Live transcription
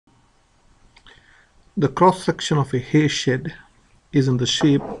the cross section of a hair shed is in the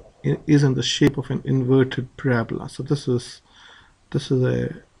shape of an inverted parabola. So this is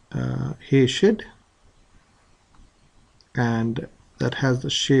a hair shed, and that has the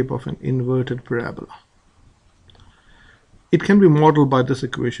shape of an inverted parabola. It can be modeled by this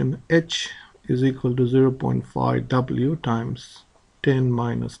equation: h is equal to 0.5 w times 10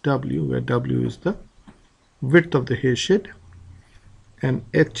 minus w, where w is the width of the hair shed and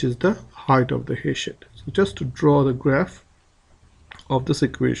h is the height of the hair shed. So just to draw the graph of this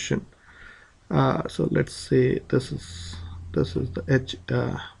equation, so let's say this is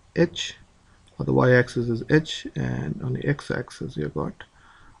the h, or the y-axis is h, and on the x-axis you got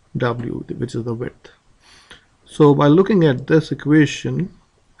w, which is the width. So by looking at this equation,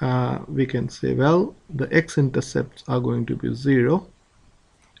 we can say, well, the x-intercepts are going to be 0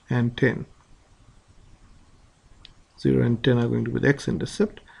 and 10. 0 and 10 are going to be the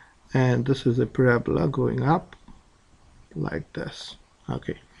x-intercept, and this is a parabola going up like this.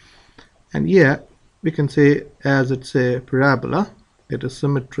 Okay, and yeah, we can say, as it's a parabola, it is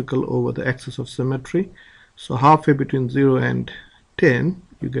symmetrical over the axis of symmetry. So halfway between 0 and 10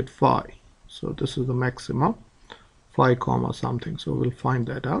 you get phi. So this is the maximum, phi comma something. So we'll find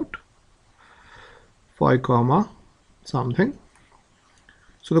that out, phi comma something.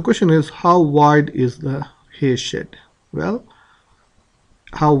 So the question is, how wide is the hair shed? Well,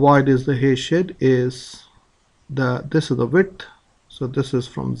 how wide is the hair shed is this is the width. So this is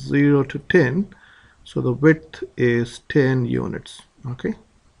from 0 to 10. So the width is 10 units. Okay,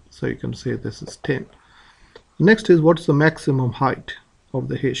 so you can say this is 10. Next is, what's the maximum height of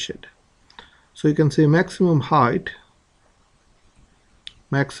the hair shed? So you can say maximum height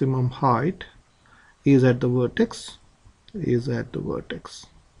is at the vertex,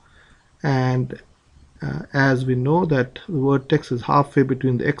 and as we know that the vertex is halfway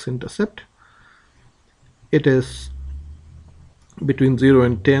between the x-intercept, it is between 0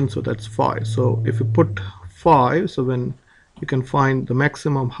 and 10, so that's 5. So if you put 5, so when you can find the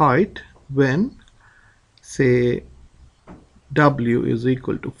maximum height when, say, w is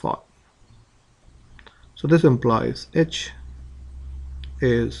equal to 5. So this implies h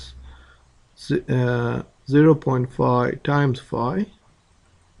is 0.5 times phi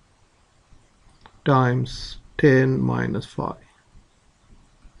times 10 minus phi.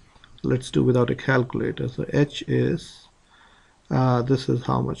 Let's do without a calculator. So h is, this is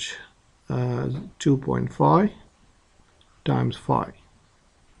how much, 2.5 times phi,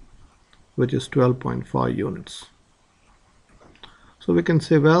 which is 12.5 units. So we can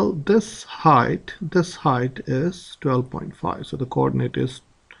say, well, this height is 12.5. So the coordinate is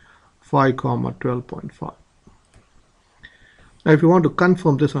phi comma 12.5. Now if you want to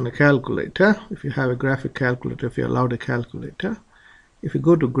confirm this on a calculator, if you have a graphic calculator, if you're allowed a calculator, if you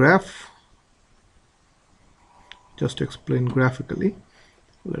go to graph, just to explain graphically,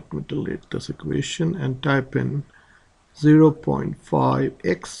 let me delete this equation and type in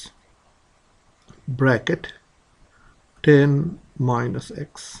 0.5x bracket 10 minus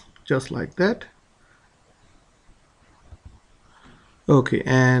x, just like that. Okay,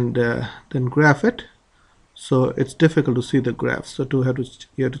 and then graph it. So it's difficult to see the graph, so you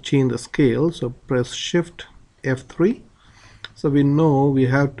have to change the scale. So press shift F3. So we know we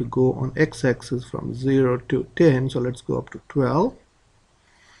have to go on x-axis from 0 to 10, so let's go up to 12,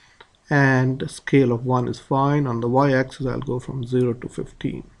 and the scale of 1 is fine. On the y-axis I'll go from 0 to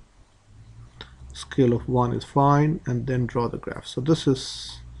 15. Scale of 1 is fine, and then draw the graph. So this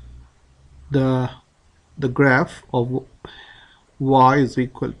is the graph of y is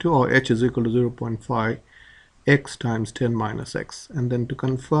equal to, or h is equal to 0.5 x times 10 minus x. And then to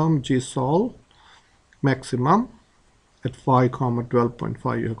confirm GSOL maximum at phi comma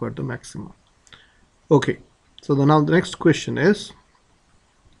 12.5, you have got the maximum. Okay, so now the next question is,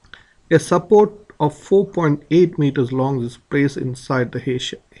 a support of 4.8 meters long is placed inside the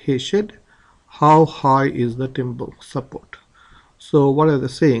hay shed. How high is the timber support? So what are they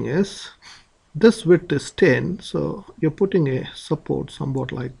saying is, this width is 10, so you're putting a support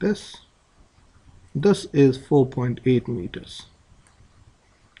somewhat like this. This is 4.8 meters.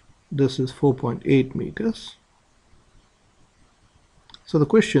 This is 4.8 meters. So the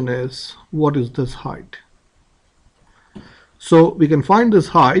question is, what is this height? So we can find this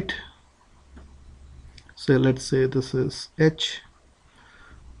height. So let's say this is h.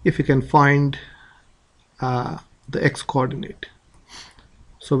 If you can find the x coordinate.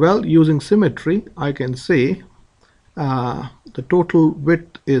 So well, using symmetry, I can say the total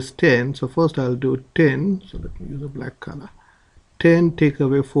width is 10. So first I'll do 10. So let me use a black color. 10 take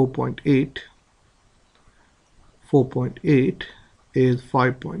away 4.8. 4.8 is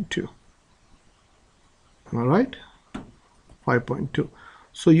 5.2. Am I right? 5.2.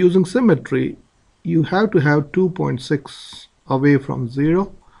 So using symmetry, you have to have 2.6 away from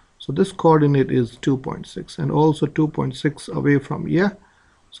 0. So this coordinate is 2.6, and also 2.6 away from here.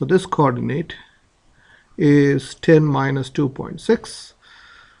 So this coordinate is 10 minus 2.6.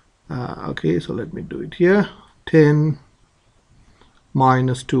 Okay, so let me do it here. 10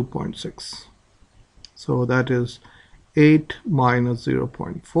 minus 2.6. So that is 8 minus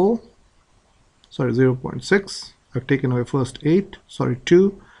 0.4. Sorry, 0.6. I've taken away first 8. Sorry,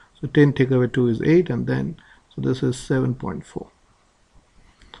 2. So 10 take away 2 is 8, and then so this is 7.4.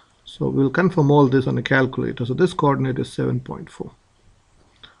 So we'll confirm all this on a calculator. So this coordinate is 7.4.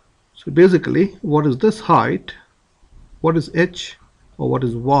 So basically, what is this height? What is h or what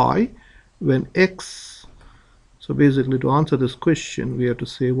is y when x? So basically, to answer this question, we have to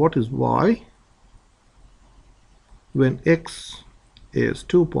say what is y when x is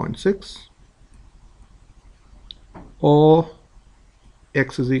 2.6 or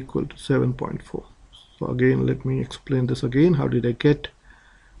x is equal to 7.4. So again, let me explain this again. How did I get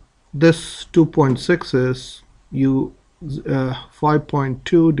this? 2.6 is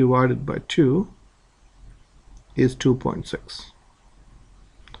 5.2 divided by 2 is 2.6.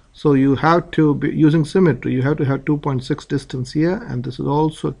 So you have to be using symmetry, you have to have 2.6 distance here, and this is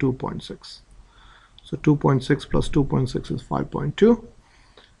also 2.6. So 2.6 plus 2.6 is 5.2.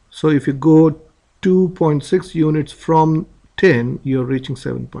 So if you go 2.6 units from 10, you're reaching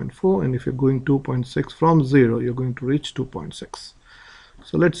 7.4, and if you're going 2.6 from 0, you're going to reach 2.6.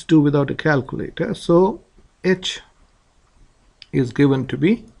 So let's do without a calculator. So h is given to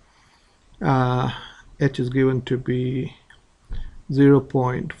be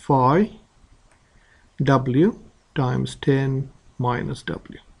 0.5 w times 10 minus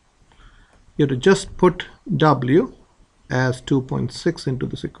w. You have to just put w as 2.6 into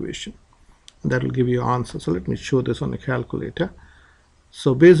this equation, and that will give you your answer. So let me show this on a calculator.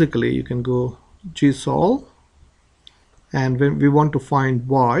 So basically, you can go gsolve, and when we want to find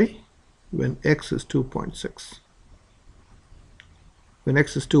y when x is 2.6. When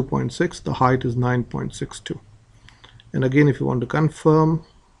x is 2.6, the height is 9.62. And again, if you want to confirm,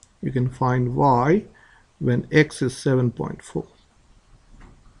 you can find y when x is 7.4.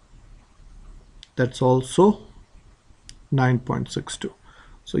 That's also 9.62.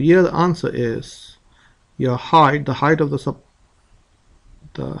 So here the answer is your height, the height of the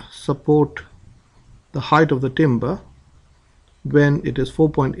support, the height of the timber when it is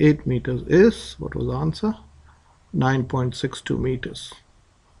 4.8 meters is, what was the answer? 9.62 meters.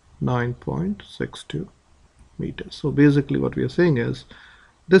 9.62 meters. So basically what we are saying is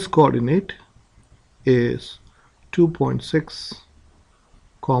this coordinate is 2.6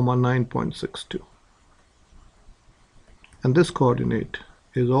 comma 9.62, and this coordinate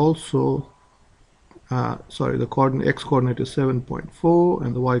is also the coordinate x coordinate is 7.4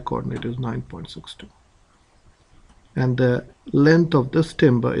 and the y coordinate is 9.62, and the length of this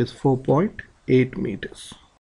timber is 4.8 meters.